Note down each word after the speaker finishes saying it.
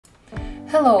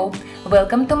Hello,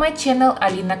 welcome to my channel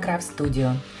Alina Craft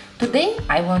Studio. Today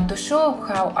I want to show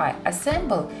how I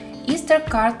assemble Easter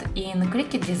card in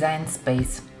Cricut design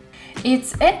space.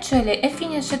 It's actually a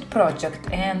finished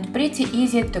project and pretty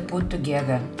easy to put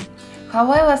together.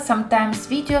 However, sometimes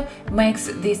video makes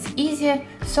this easier,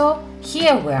 so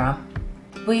here we are.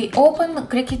 We open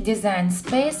Cricut design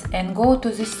space and go to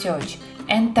the search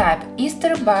and type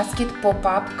Easter basket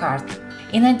pop-up card.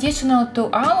 In addition to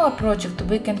our project,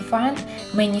 we can find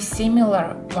many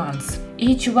similar ones.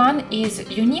 Each one is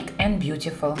unique and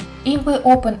beautiful. If we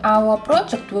open our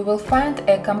project, we will find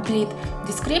a complete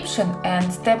description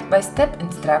and step-by-step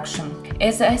instruction.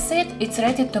 As I said, it's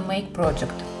ready to make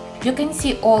project. You can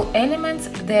see all elements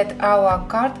that our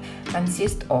card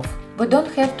consists of. We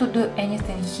don't have to do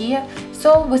anything here,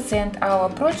 so we send our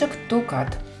project to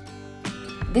cut.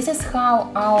 This is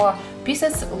how our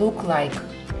pieces look like.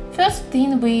 First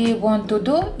thing we want to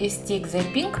do is stick the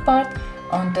pink part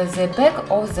onto the back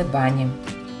of the bunny.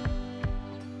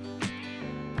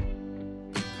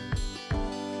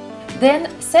 Then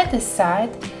set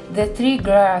aside the 3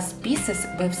 grass pieces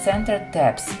with center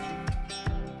tabs.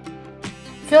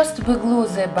 First we glue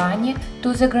the bunny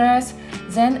to the grass,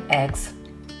 then eggs.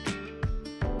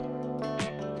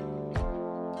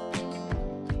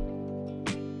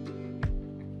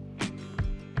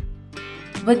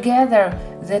 We gather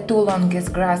the 2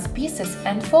 longest grass pieces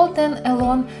and fold them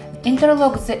along,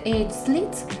 interlock the 8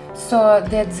 slits so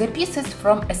that the pieces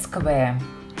form a square.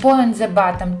 Point the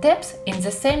bottom tabs in the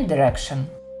same direction.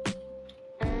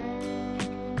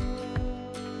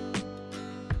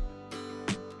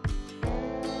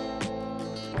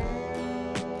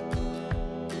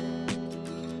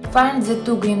 Find the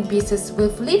 2 green pieces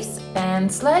with leaves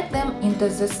and slide them into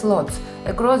the slots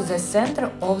across the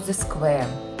center of the square.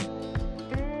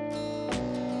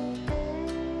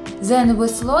 Then we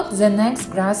slot the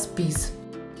next grass piece.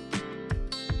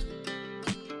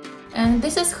 And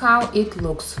this is how it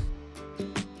looks.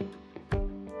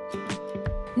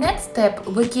 Next step,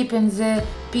 we keeping the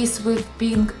piece with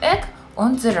pink egg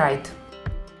on the right.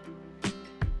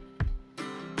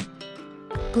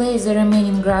 Place the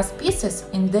remaining grass pieces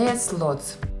in their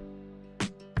slots.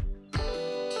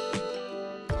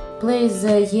 Place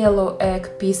the yellow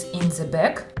egg piece in the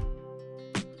back.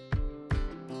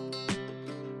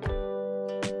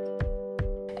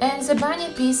 And the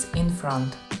bunny piece in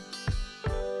front.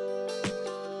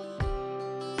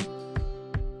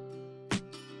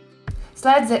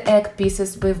 Slide the egg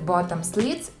pieces with bottom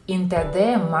slits into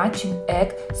their matching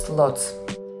egg slots.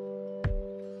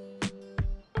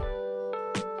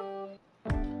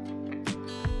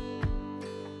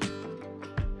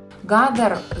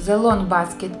 Gather the long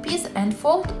basket piece and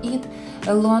fold it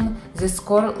along the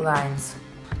score lines.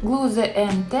 Glue the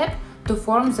end tab to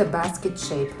form the basket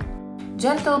shape.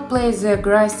 Gently place the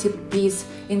grassy piece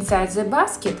inside the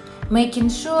basket, making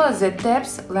sure the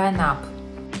tabs line up.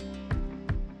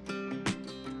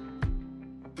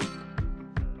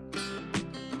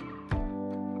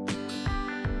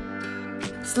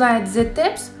 Slide the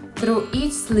tabs through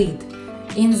each slit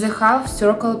in the half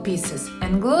circle pieces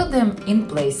and glue them in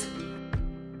place.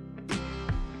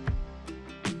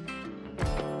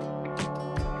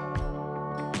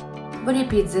 We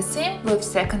repeat the same with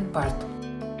second part.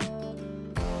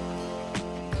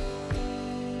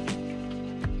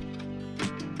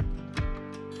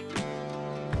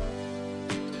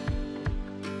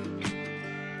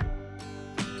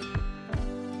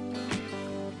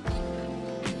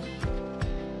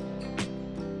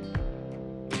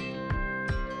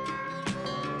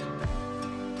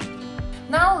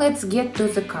 Now let's get to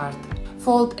the card.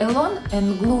 Fold along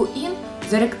and glue in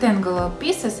the rectangular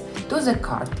pieces to the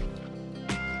card.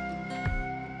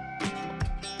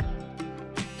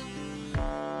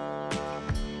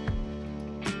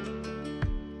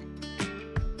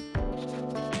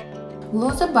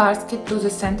 Glue the basket to the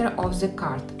center of the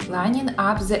card, lining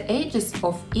up the edges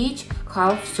of each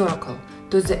half circle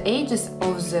to the edges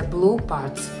of the blue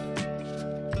parts.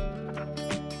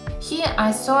 Here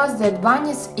I saw that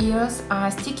bunny's ears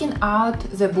are sticking out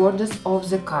the borders of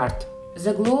the card.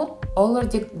 The glue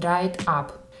already dried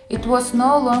up. It was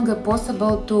no longer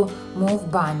possible to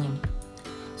move bunny.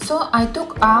 So I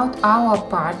took out our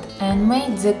part and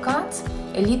made the cuts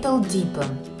a little deeper.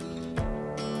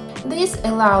 This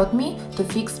allowed me to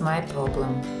fix my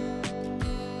problem.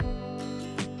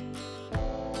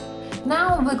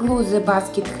 Now we glue the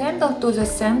basket handle to the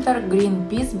center green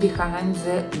piece behind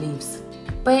the leaves.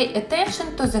 Pay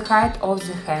attention to the height of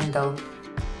the handle.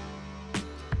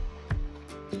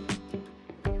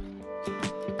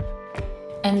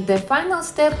 And the final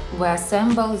step, we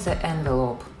assemble the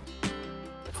envelope.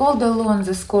 Fold along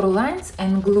the score lines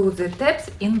and glue the tabs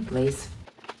in place.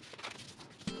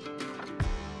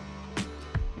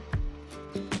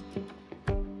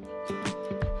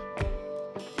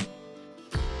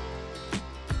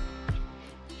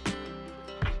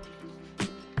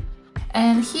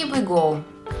 And here we go.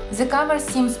 The cover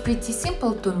seems pretty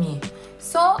simple to me,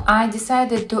 so I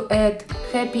decided to add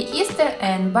Happy Easter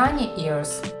and bunny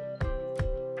ears.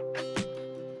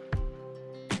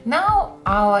 Now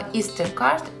our Easter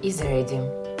card is ready.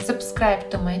 Subscribe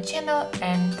to my channel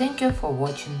and thank you for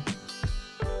watching.